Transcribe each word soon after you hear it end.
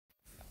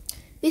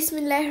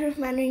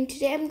Bismillahirrahmanirrahim.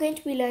 Today I'm going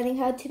to be learning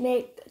how to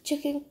make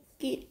chicken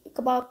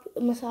kebab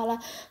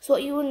masala. So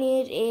what you will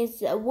need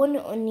is 1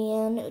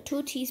 onion,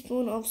 2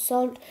 teaspoons of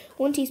salt,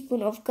 1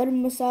 teaspoon of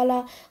garam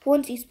masala,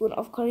 1 teaspoon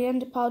of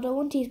coriander powder,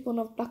 1 teaspoon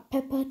of black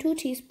pepper, 2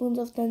 teaspoons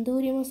of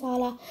tandoori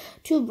masala,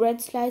 2 bread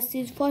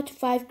slices, 4 to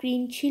 5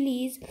 green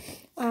chillies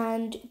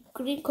and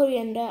green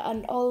coriander,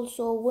 and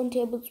also 1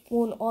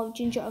 tablespoon of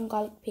ginger and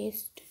garlic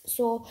paste.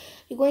 So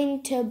you're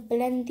going to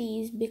blend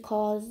these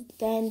because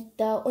then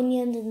the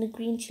onions and the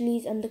green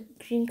chilies and the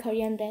green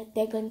coriander,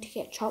 they're going to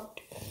get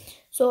chopped.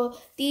 So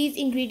these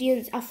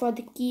ingredients are for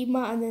the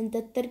keema, and then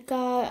the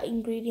tarka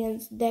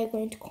ingredients, they're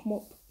going to come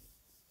up.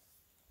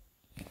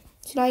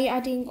 So now you're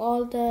adding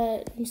all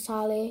the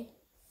masala,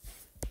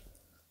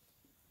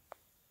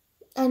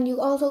 and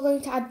you're also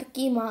going to add the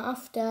keema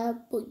after,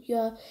 but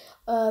you're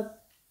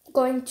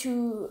going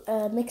to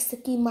mix the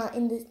keema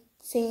in the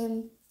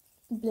same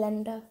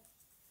blender,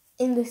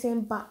 in the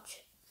same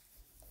batch.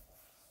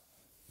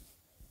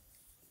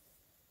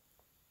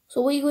 So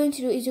what you're going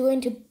to do is you're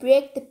going to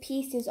break the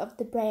pieces of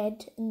the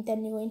bread, and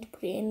then you're going to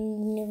put it in,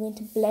 and you're going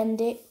to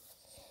blend it.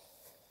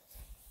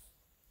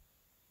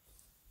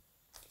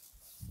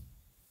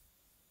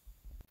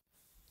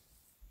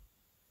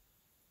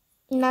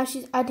 Now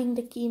she's adding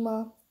the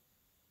keema.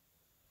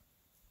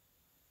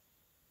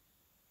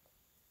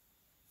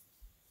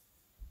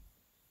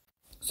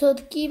 So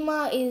the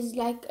keema is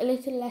like a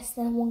little less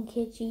than 1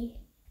 kg.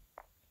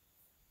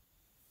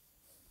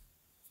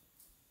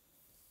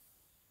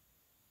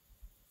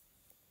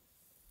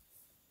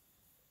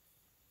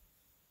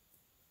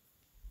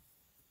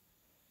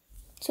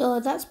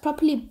 So that's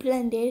properly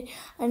blended,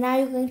 and now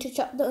you're going to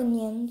chop the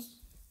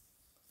onions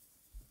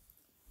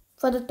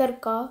for the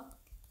tarka.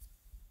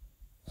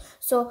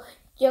 So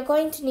you're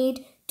going to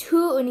need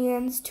 2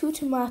 onions, 2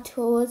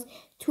 tomatoes,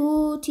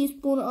 2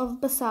 teaspoons of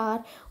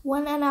bassar,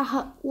 1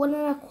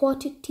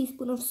 1/4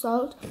 teaspoon of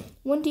salt,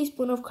 1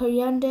 teaspoon of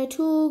coriander,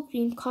 2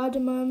 green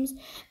cardamoms,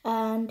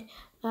 and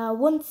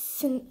 1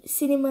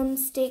 cinnamon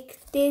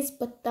stick,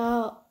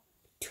 Tazepate,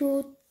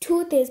 2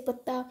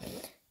 Tazepate,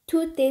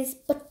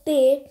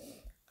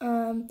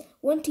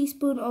 1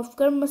 teaspoon of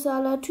garam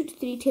masala, 2 to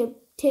 3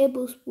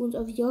 tablespoons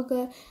of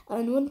yogurt,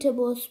 and 1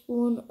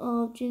 tablespoon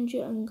of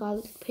ginger and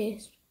garlic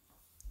paste.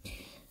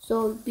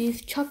 So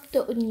we've chopped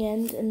the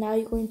onions, and now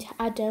you're going to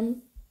add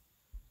them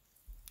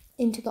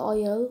into the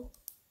oil.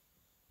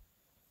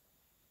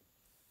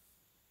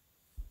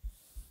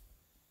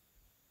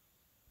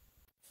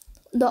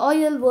 The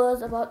oil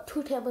was about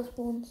 2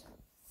 tablespoons.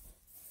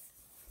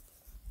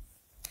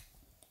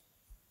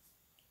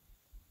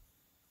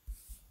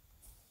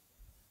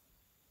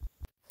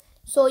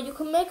 So you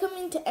can make them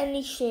into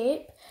any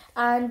shape,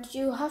 and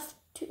you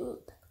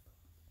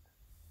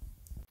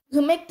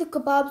can make the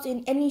kebabs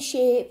in any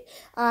shape,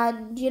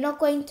 and you're not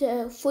going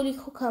to fully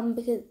cook them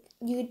because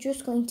you're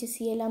just going to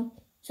seal them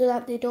so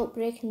that they don't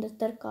break in the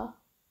tarka.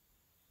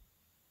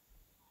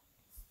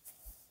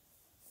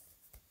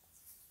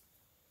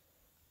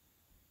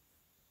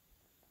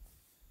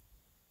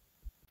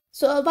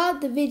 So about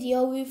the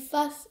video, we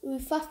fast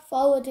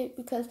forward it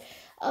because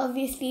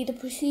obviously the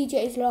procedure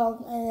is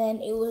long, and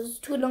then it was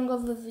too long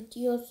of a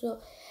video,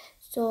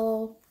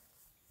 so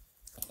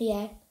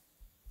yeah,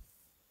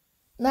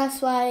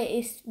 that's why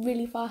it's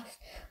really fast.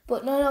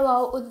 But none of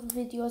our other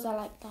videos are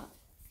like that.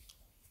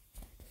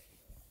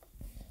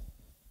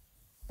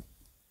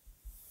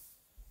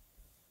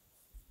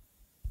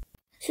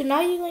 So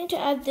now you're going to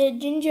add the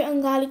ginger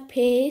and garlic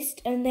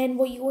paste, and then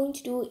what you're going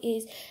to do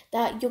is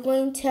that you're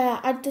going to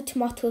add the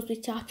tomatoes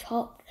which are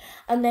chopped,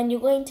 and then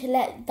you're going to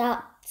let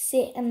that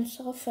sit and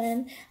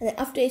soften, and then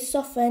after it's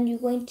softened you're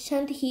going to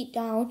turn the heat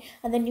down,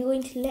 and then you're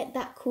going to let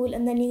that cool,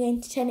 and then you're going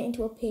to turn it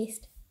into a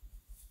paste.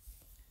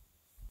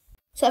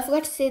 So I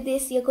forgot to say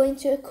this, you're going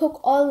to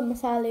cook all the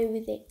masala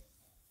with it.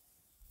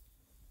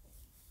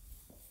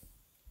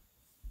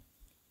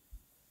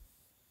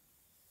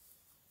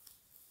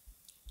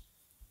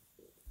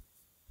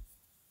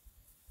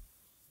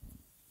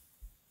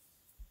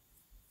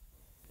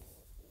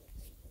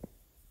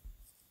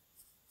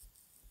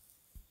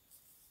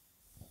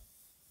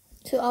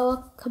 So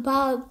our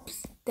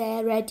kebabs,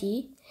 they're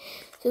ready.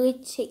 So we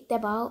take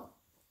them out.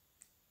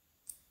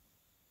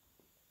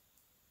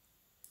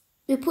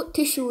 We put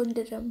tissue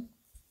under them.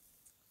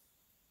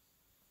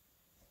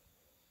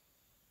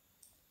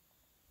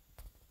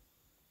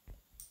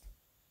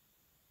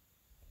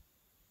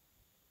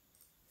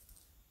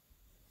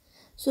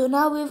 So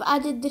now we've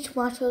added the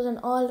tomatoes and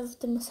all of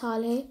the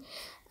masala,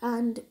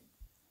 and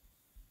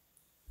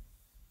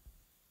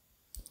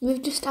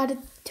we've just added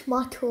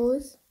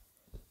tomatoes.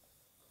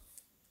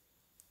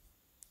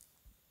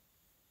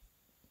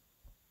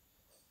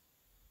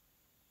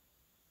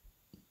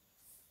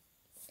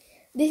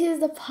 This is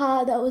the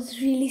part that was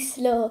really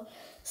slow.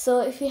 So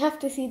if you have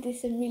to see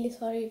this, I'm really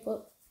sorry,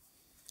 but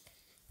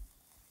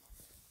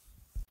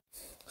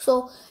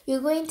so you're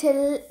going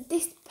to,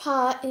 this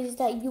part is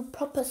that you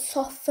proper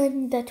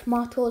soften the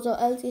tomatoes, or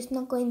else it's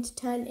not going to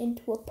turn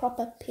into a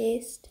proper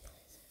paste.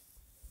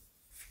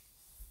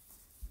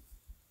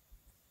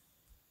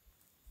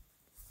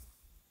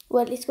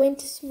 Well, it's going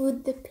to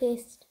smooth the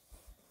paste.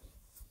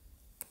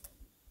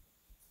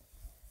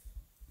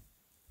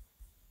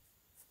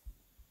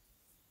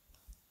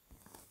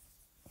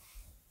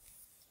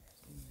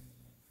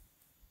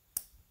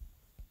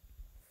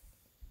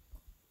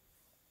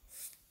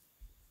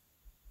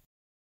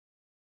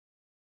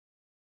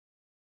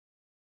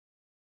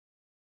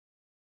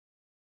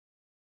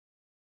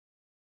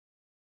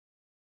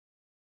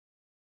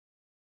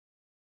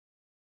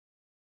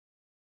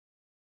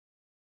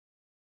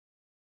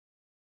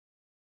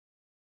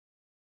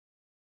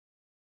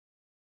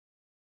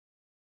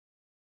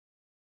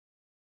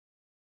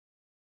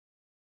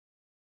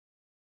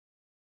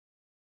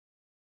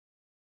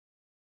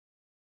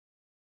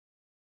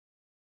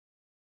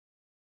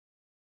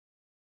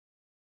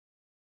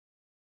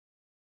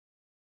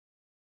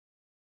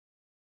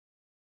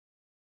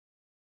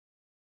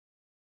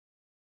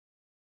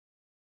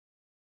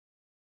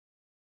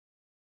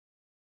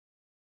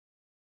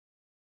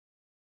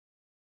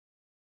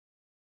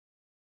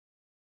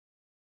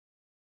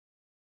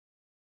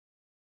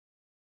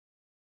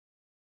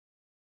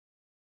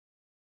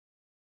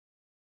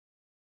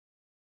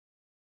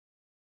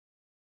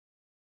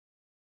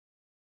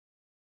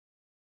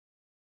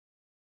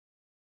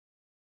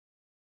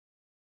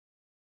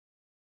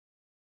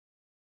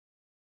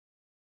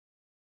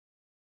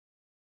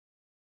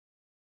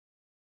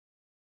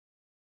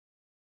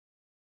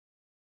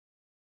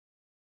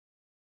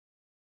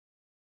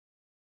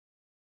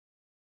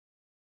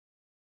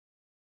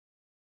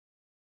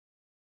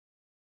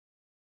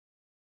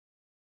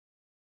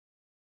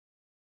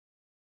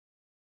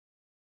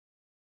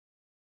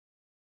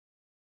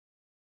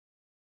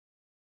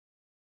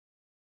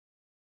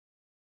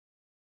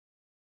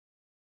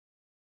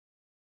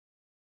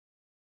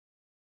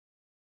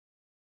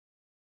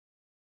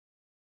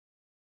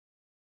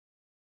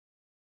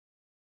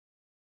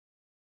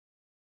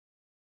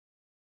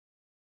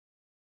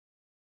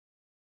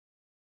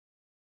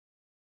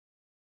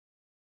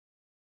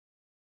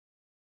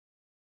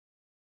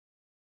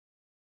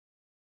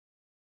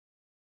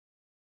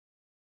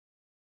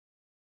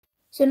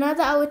 So now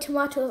that our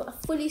tomatoes are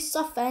fully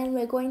softened,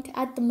 we're going to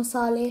add the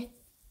masala.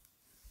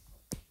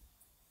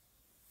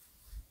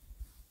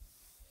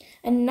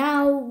 And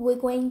now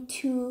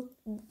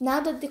now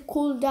that they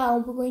cool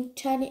down, we're going to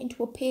turn it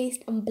into a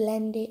paste and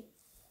blend it.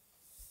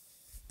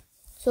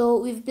 So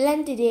we've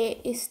blended it,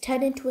 it's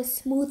turned into a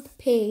smooth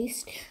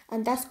paste,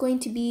 and that's going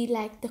to be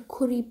like the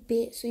curry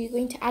bit. So you're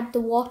going to add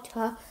the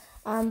water,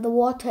 and the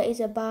water is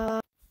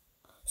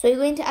so you're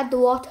going to add the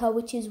water,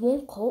 which is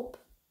 1 cup.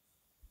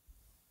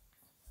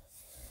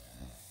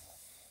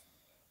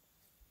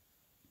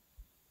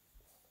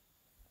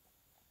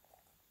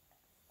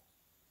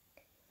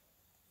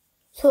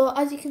 So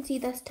as you can see,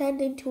 that's turned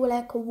into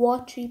like a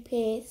watery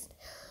paste.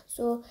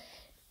 So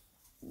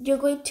you're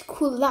going to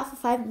cool that for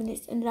 5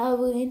 minutes, and now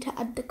we're going to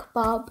add the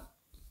kebab.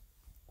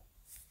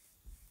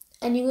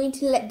 And you're going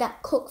to let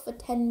that cook for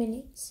 10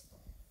 minutes.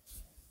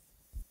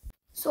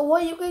 So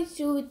what you're going to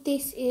do with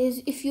this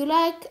is, if you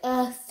like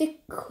a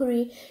thick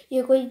curry,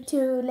 you're going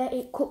to let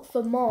it cook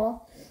for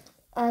more.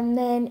 And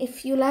then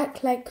if you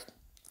like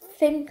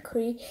thin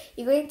curry,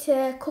 you're going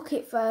to cook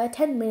it for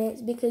 10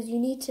 minutes, because you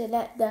need to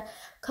let the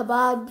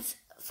kebabs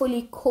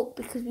fully cook,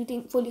 because we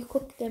didn't fully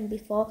cook them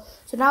before.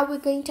 So now we're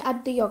going to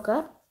add the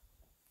yogurt,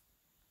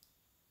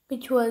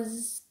 which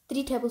was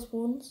 3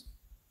 tablespoons.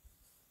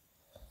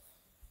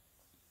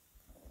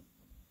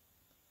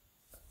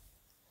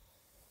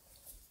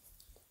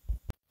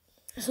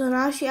 So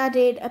now she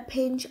added a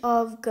pinch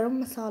of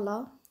garam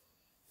masala.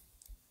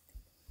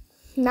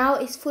 Now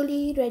it's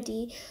fully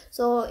ready.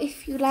 So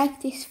if you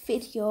like this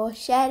video,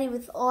 share it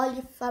with all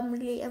your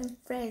family and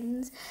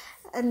friends,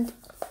 and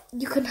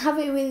you can have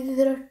it with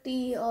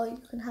roti, or you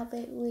can have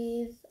it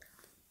with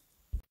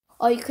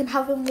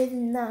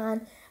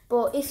naan.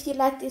 But if you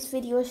like this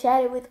video,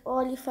 share it with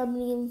all your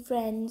family and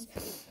friends.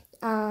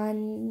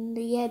 And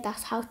yeah,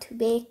 that's how to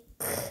make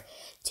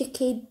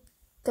chicken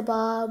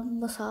kebab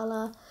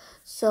masala.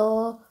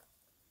 So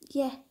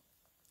yeah.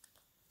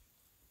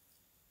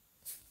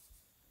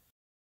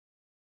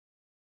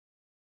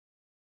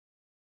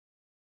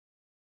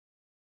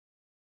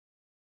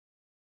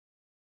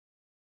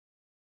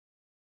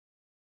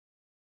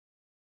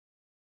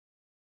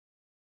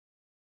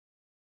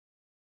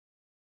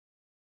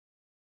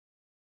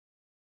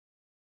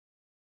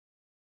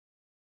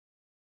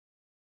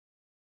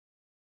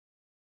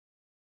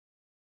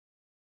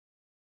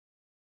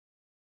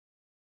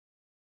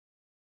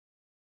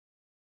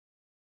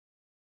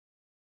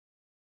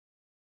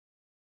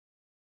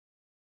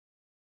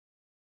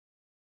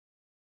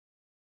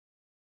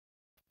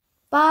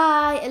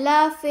 Bye,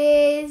 Allah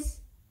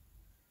Hafiz.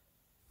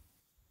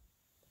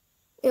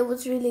 It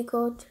was really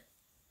good.